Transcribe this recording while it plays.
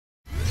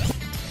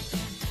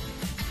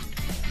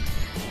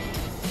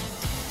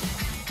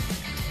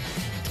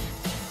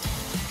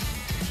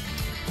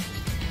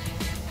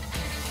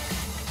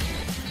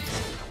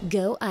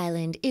Go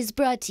Island is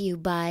brought to you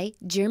by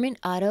German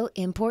Auto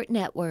Import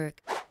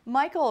Network.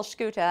 Michael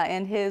Schutte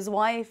and his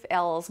wife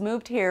Els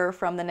moved here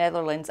from the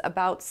Netherlands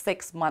about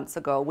 6 months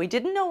ago. We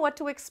didn't know what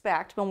to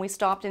expect when we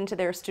stopped into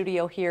their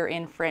studio here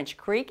in French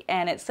Creek,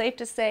 and it's safe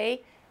to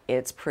say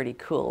it's pretty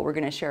cool. We're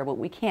going to share what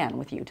we can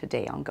with you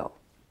today on Go.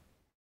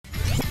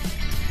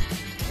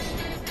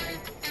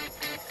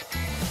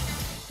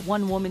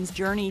 One woman's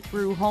journey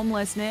through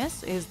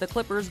homelessness. Is the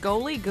Clippers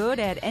goalie good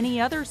at any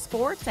other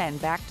sports?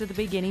 And back to the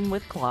beginning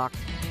with Clock.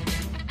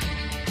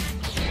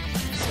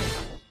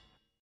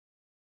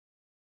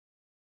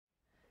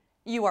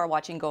 You are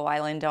watching Go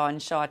Island on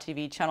Shaw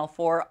TV Channel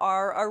 4.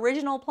 Our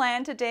original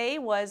plan today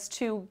was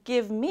to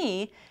give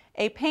me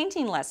a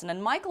painting lesson,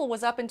 and Michael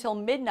was up until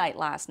midnight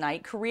last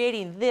night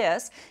creating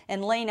this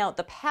and laying out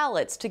the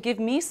palettes to give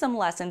me some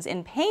lessons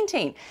in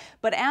painting.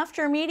 But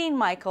after meeting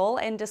Michael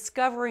and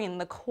discovering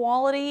the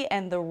quality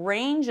and the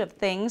range of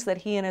things that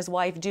he and his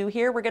wife do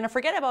here, we're going to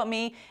forget about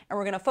me and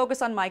we're going to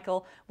focus on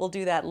Michael. We'll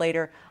do that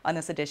later on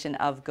this edition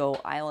of Go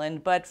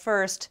Island. But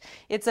first,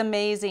 it's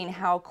amazing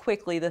how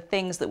quickly the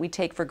things that we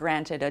take for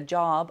granted, a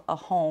job, a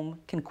home,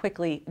 can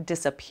quickly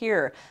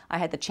disappear. I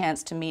had the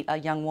chance to meet a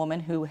young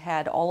woman who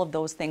had all of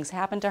those things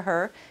happen to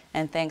her,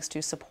 and thanks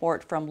to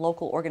support from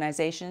local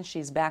organizations,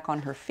 she's back on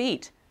her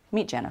feet.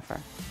 Meet Jennifer.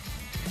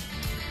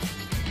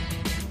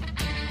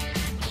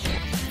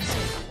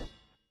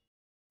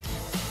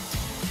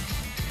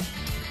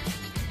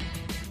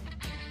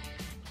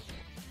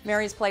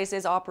 Mary's Place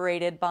is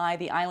operated by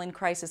the Island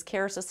Crisis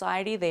Care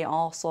Society. They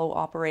also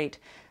operate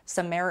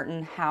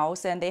Samaritan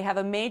House, and they have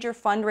a major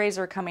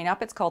fundraiser coming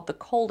up. It's called the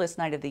Coldest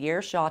Night of the Year.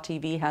 Shaw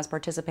TV has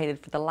participated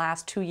for the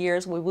last 2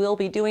 years. We will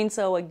be doing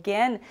so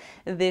again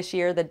this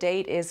year. The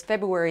date is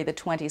February the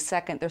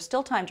 22nd. There's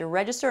still time to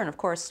register, and of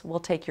course we'll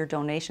take your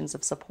donations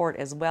of support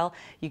as well.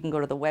 You can go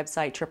to the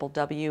website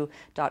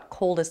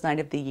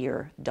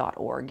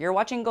www.coldestnightoftheyear.org. You're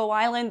watching Go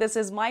Island. This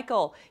is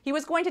Michael. He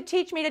was going to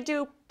teach me to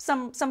do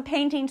some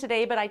painting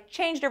today, but I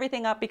changed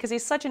everything up because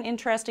he's such an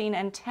interesting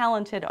and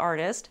talented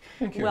artist.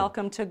 Thank you.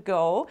 Welcome to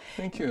Go.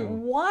 Thank you.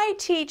 Why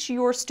teach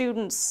your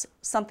students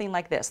something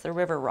like this, the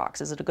River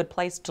Rocks? Is it a good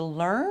place to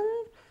learn?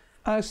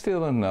 I still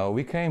don't know.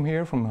 We came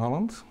here from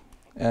Holland,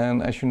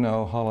 and as you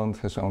know, Holland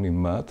has only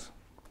mud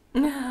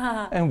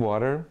and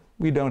water.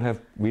 We don't have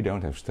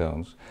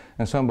stones.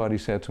 And somebody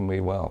said to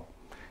me, well,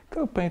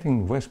 go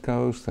painting West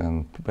Coast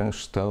and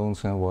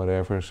stones and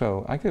whatever.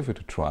 So I gave it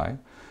a try.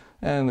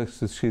 And it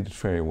succeeded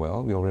very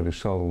well. We already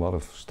sold a lot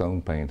of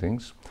stone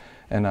paintings.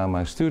 And now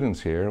my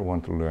students here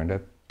want to learn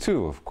that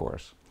too, of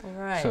course.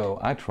 Right. So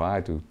I try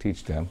to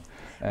teach them.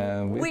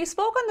 We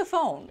spoke on the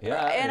phone,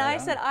 and I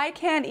said, I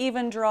can't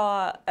even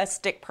draw a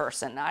stick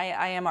person.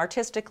 I am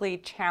artistically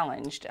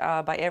challenged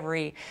by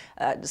every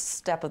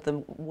step of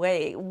the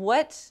way.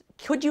 What,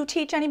 could you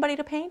teach anybody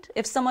to paint?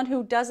 If someone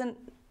who doesn't...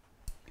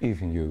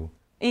 Even you.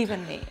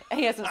 Even me.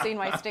 He hasn't seen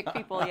my stick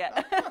people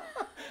yet.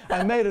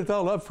 I made it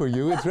all up for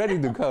you. It's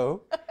ready to go.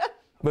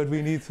 But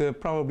we need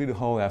probably the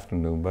whole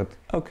afternoon. But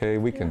okay,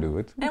 we can do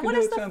it. And what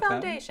is the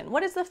foundation?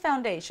 What is the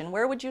foundation?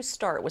 Where would you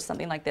start with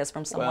something like this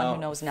from someone who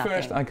knows nothing?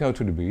 First I go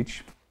to the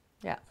beach.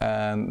 Yeah.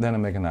 And then I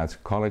make a nice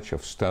collage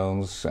of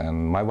stones.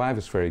 And my wife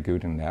is very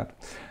good in that.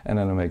 And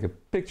then I make a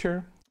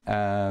picture.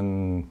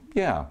 And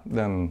yeah,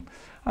 then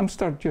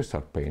just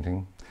start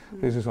painting.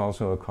 This is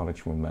also a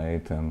collage we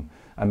made, and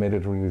I made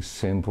it really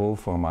simple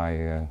for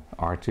my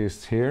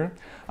artists here.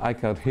 I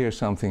got here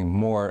something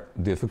more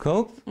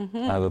difficult.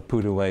 I will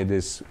put away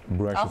this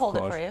brush. I'll hold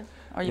it for you.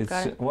 Or you've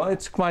got it. Well,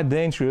 it's quite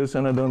dangerous,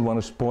 and I don't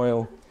want to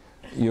spoil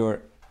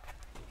your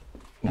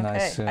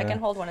nice... I can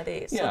hold one of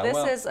these. Yeah, so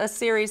this is a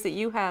series that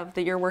you have,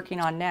 that you're working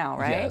on now,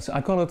 right? Yes,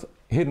 I call it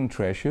Hidden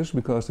Treasures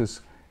because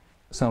there's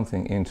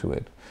something into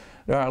it.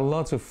 There are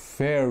lots of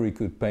very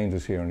good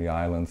painters here on the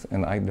island,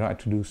 and I try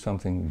to do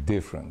something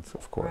different,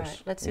 of course.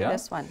 Right, let's see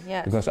this one,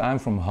 yes. Because I'm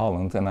from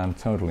Holland and I'm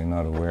totally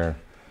not aware.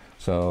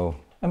 So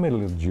I made a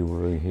little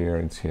jewelry here,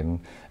 it's hidden.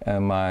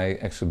 And my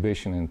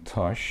exhibition in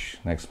Tosh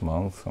next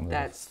month.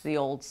 That's the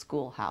old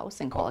schoolhouse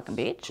in Qualicum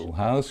Beach.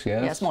 Schoolhouse,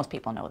 yes. Yes, most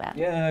people know that.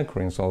 Yeah,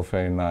 Corinne's all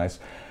very nice.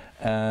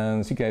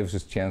 And she gave us a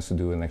chance to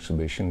do an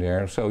exhibition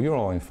there. So you're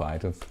all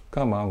invited.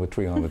 Come on with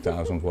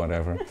 300,000,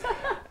 whatever.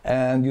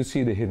 And you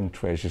see the hidden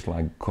treasures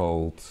like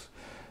gold,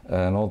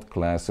 and old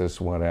glasses,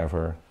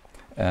 whatever.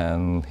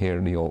 And here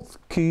the old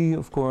key,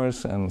 of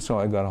course. And so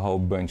I got a whole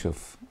bunch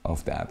of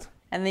that.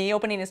 And the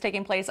opening is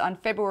taking place on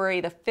February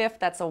the 5th.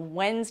 That's a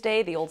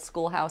Wednesday, the old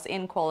schoolhouse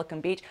in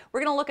Qualicum Beach. We're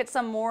going to look at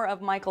some more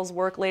of Michael's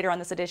work later on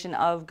this edition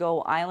of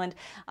Go Island.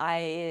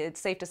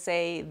 It's safe to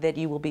say that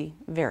you will be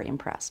very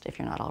impressed if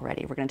you're not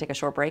already. We're going to take a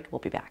short break. We'll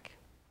be back.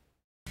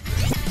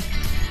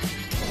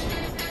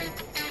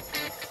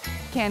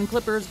 Can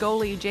Clippers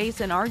goalie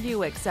Jason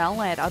Argue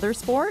excel at other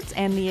sports?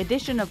 And the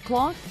edition of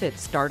Clock that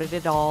started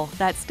it all.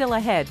 That's still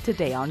ahead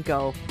today on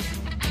Go.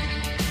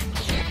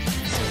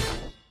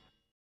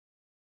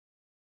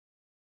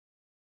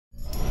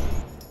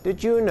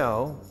 Did you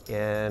know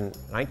in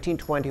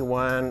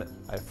 1921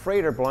 a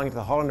freighter belonging to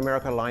the Holland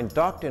America Line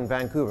docked in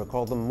Vancouver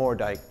called the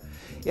Moerdijk?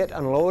 It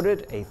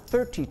unloaded a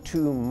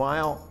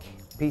 32-mile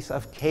piece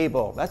of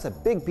cable. That's a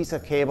big piece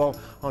of cable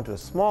onto a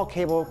small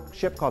cable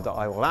ship called the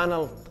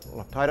Iolana,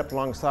 tied up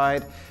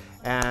alongside.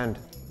 And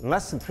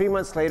less than 3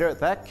 months later,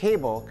 that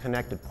cable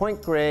connected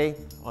Point Grey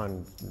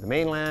on the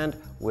mainland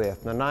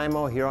with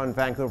Nanaimo here on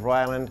Vancouver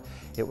Island.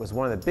 It was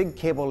one of the big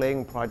cable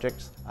laying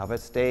projects of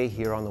its day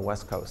here on the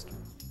West Coast.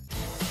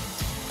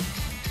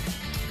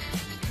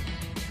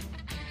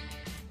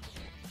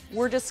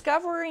 We're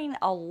discovering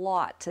a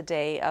lot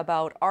today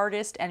about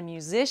artist and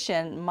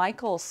musician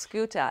Michael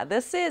Schutte.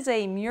 This is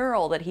a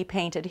mural that he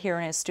painted here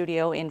in his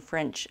studio in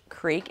French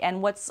Creek,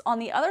 and what's on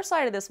the other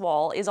side of this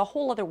wall is a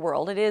whole other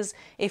world. It is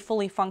a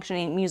fully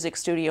functioning music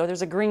studio.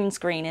 There's a green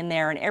screen in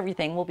there and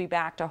everything. We'll be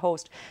back to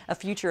host a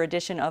future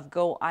edition of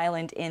Go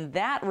Island in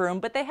that room,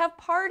 but they have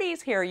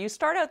parties here. You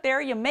start out there,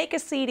 you make a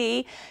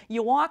CD,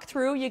 you walk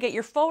through, you get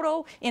your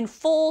photo in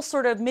full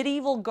sort of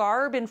medieval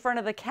garb in front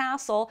of the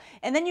castle,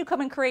 and then you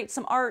come and create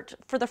some art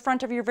for the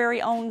front of your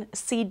very own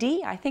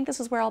CD. I think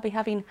this is where I'll be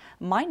having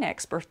my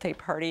next birthday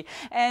party.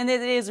 And it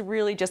is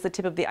really just the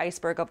tip of the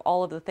iceberg of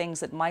all of the things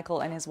that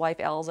Michael and his wife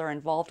Els are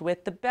involved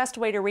with. The best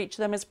way to reach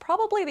them is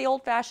probably the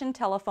old-fashioned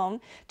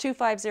telephone,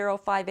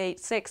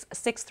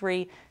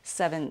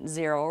 250-586-6370.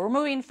 We're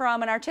moving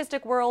from an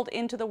artistic world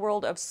into the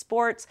world of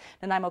sports.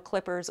 Nanaimo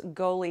Clippers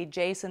goalie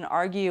Jason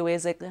Argue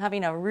is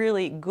having a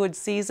really good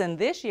season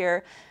this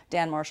year.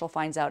 Dan Marshall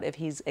finds out if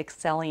he's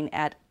excelling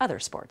at other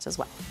sports as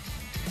well.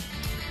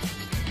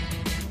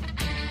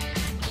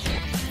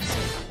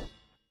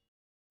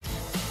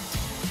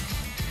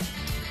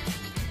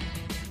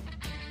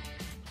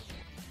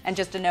 And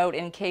just a note,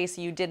 in case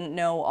you didn't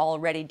know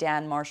already,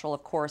 Dan Marshall,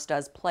 of course,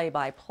 does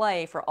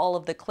play-by-play for all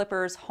of the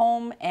Clippers'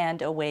 home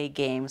and away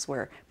games.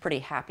 We're pretty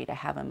happy to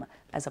have him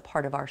as a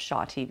part of our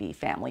Shaw TV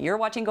family. You're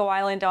watching Go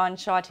Island on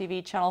Shaw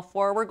TV Channel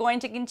 4. We're going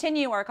to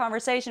continue our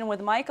conversation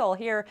with Michael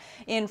here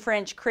in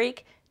French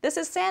Creek. This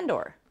is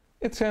Sandor.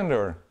 It's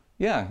Sandor.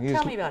 Yeah,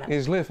 Tell me about him.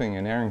 He's living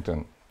in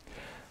Arrington.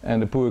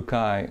 And the poor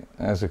Kai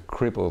has a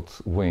crippled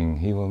wing.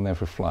 He will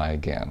never fly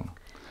again.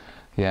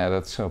 Yeah,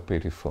 that's so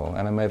pitiful.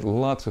 And I made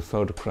lots of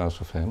photographs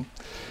of him.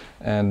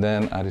 And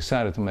then I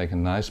decided to make a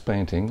nice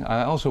painting.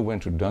 I also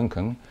went to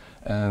Duncan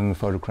and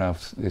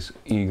photographed this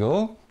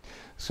eagle.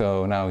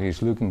 So now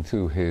he's looking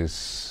to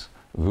his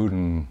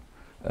wooden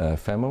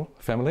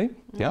family.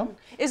 Yeah.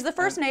 Is the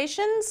First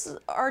Nations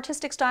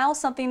artistic style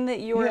something that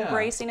you are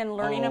embracing and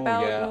learning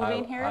about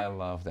moving here? I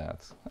love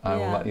that.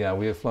 Yeah,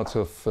 we have lots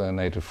of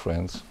native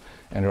friends,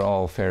 and they're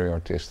all very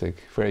artistic,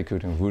 very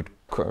good in wood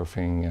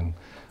carving, and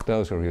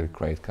those are really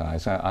great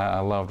guys. I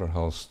love their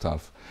whole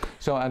stuff.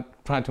 So I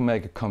tried to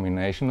make a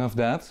combination of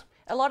that.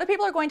 A lot of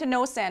people are going to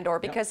know Sandor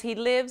because he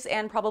lives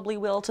and probably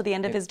will to the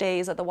end of his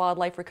days at the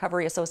Wildlife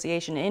Recovery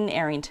Association in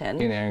Arrington.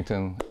 In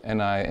Arrington,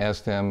 and I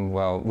asked them,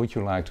 well, would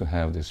you like to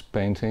have this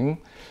painting?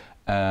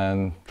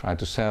 And try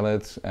to sell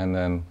it, and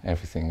then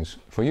everything is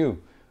for you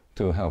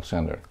to help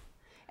Sandor.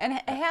 And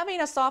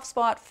having a soft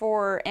spot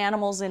for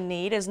animals in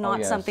need is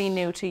not something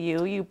new to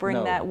you. You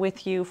bring that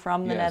with you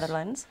from the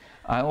Netherlands.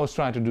 I always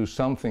try to do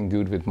something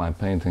good with my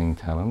painting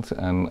talent,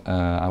 and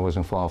I was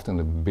involved in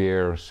the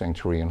bear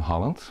sanctuary in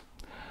Holland,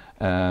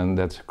 and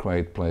that's a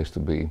great place to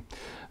be.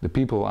 The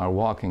people are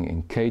walking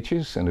in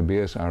cages, and the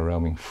bears are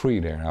roaming free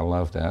there. I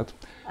love that.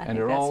 I think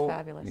that's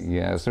fabulous.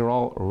 Yes, they're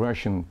all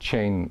Russian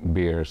chain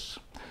bears.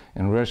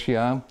 In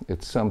Russia,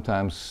 it's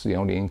sometimes the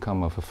only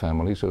income of a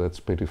family, so that's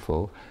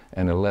pitiful.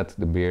 And they let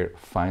the bear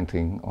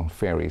fighting on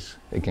ferries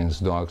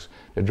against dogs.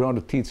 They draw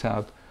the teeth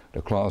out,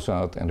 the claws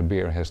out, and the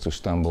bear has to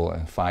stumble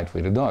and fight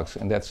with the dogs.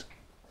 And that's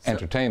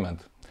entertainment.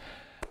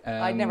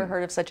 I'd never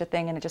heard of such a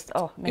thing, and it just,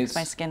 makes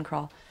my skin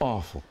crawl.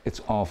 Awful. It's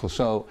awful.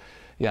 So,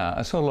 yeah,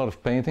 I saw a lot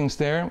of paintings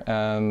there,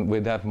 and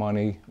with that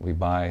money, we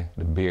buy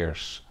the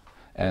bears.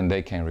 And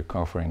they can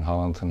recover in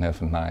Holland and have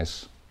a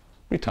nice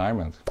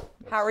retirement.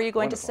 How are you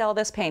going to sell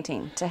this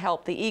painting to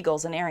help the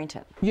eagles in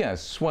Arrington?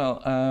 Yes,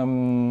 well,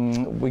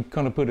 we're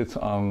going to put it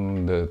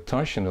on the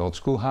Tosh in the old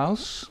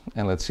schoolhouse,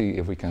 and let's see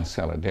if we can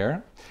sell it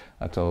there.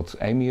 I told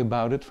Amy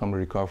about it from the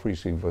recovery.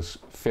 She was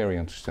very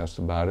enthusiastic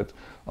about it.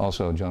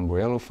 Also John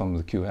Borello from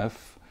the QF,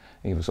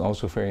 he was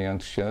also very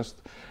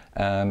enthusiastic.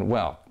 And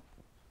well,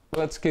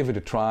 let's give it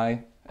a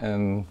try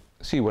and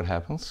see what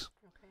happens.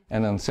 Okay.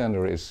 And then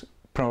Sandor is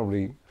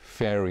probably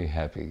very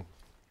happy.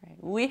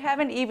 We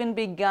haven't even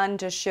begun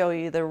to show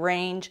you the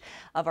range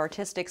of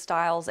artistic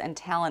styles and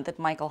talent that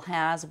Michael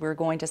has. We're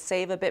going to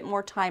save a bit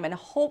more time and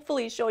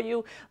hopefully show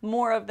you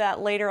more of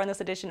that later on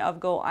this edition of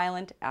Go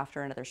Island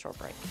after another short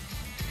break.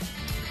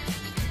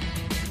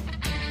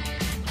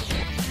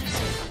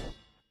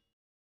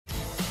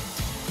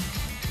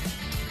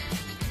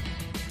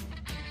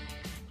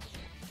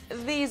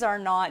 These are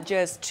not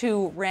just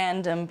two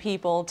random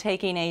people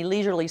taking a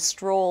leisurely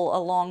stroll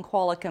along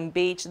Qualicum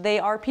Beach. They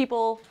are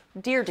people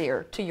dear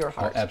to your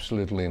heart.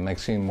 Absolutely.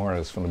 Maxine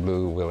Morris from the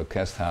Blue Willow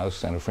Guest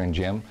House and a friend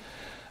Jim.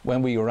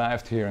 When we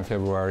arrived here in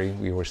February,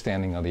 we were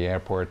standing at the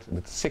airport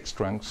with 6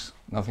 trunks,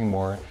 nothing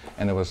more,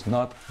 and there was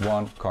not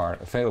one car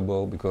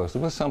available because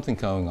there was something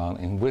going on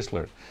in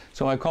Whistler.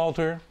 So I called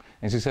her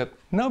And she said,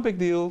 no big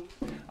deal,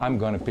 I'm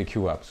going to pick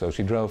you up. So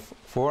she drove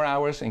 4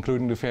 hours,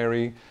 including the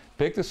ferry,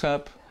 picked us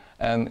up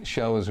and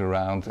showed us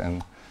around.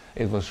 And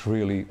it was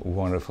really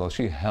wonderful.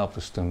 She helped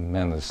us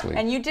tremendously.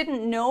 And you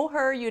didn't know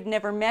her? You'd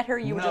never met her?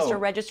 You were just a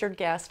registered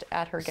guest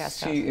at her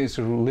guest house? She is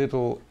a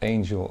little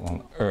angel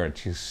on earth.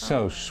 She's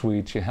so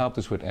sweet. She helped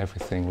us with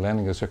everything,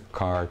 lending us a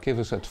car, give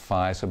us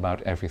advice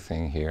about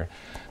everything here.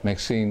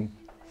 Maxine,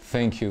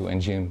 thank you,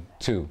 and Jim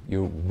too.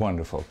 You're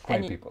wonderful,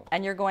 great people.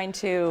 And you're going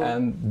to...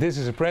 And this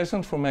is a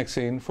present from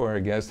Maxine for her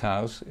guest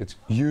house. It's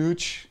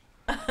huge,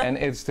 and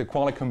it's the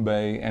Qualicum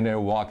Bay, and they're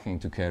walking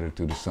together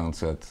to the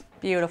sunset.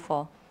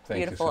 Beautiful.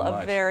 Beautiful, Thank you so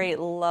much. A very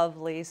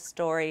lovely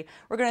story.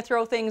 We're going to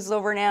throw things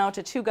over now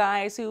to two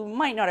guys who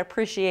might not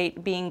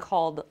appreciate being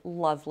called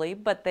lovely,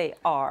 but they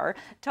are.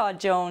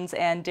 Todd Jones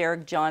and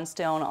Derek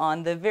Johnstone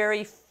on the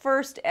very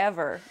first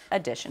ever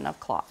edition of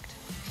Clocked.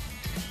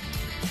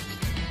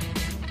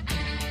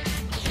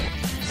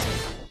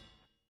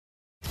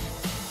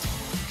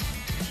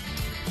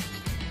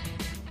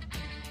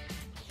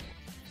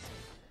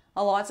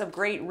 Lots of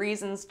great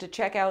reasons to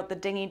check out the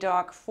dinghy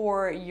dock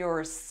for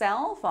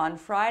yourself. On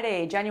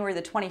Friday, January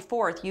the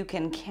 24th, you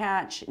can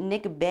catch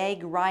Nick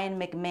Begg, Ryan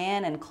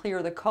McMahon, and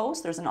Clear the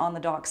Coast. There's an On the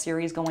Dock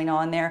series going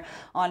on there.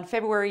 On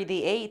February the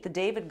 8th,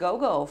 David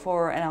Gogo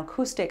for an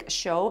acoustic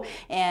show,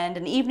 and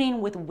an evening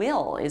with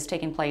Will is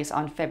taking place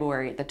on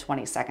February the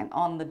 22nd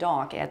on the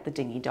dock at the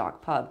Dinghy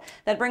Dock Pub.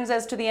 That brings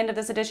us to the end of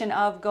this edition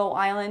of Go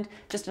Island.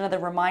 Just another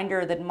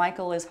reminder that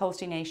Michael is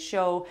hosting a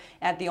show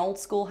at the Old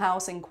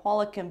Schoolhouse in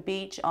Qualicum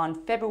Beach on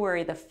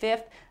February the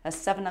 5th, a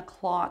 7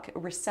 o'clock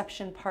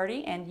reception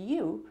party, and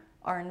you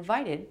are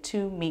invited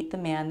to meet the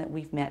man that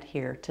we've met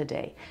here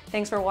today.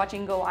 Thanks for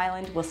watching Go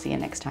Island. We'll see you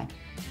next time.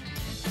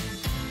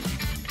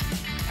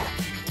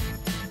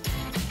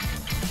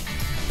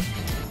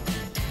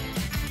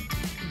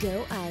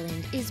 Go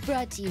Island is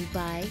brought to you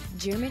by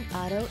German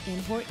Auto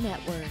Import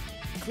Network.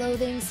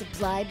 Clothing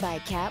supplied by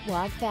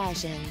Catwalk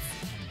Fashions.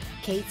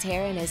 Kait's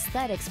Hair and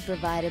Aesthetics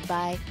provided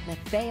by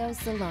Maffeo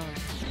Salon.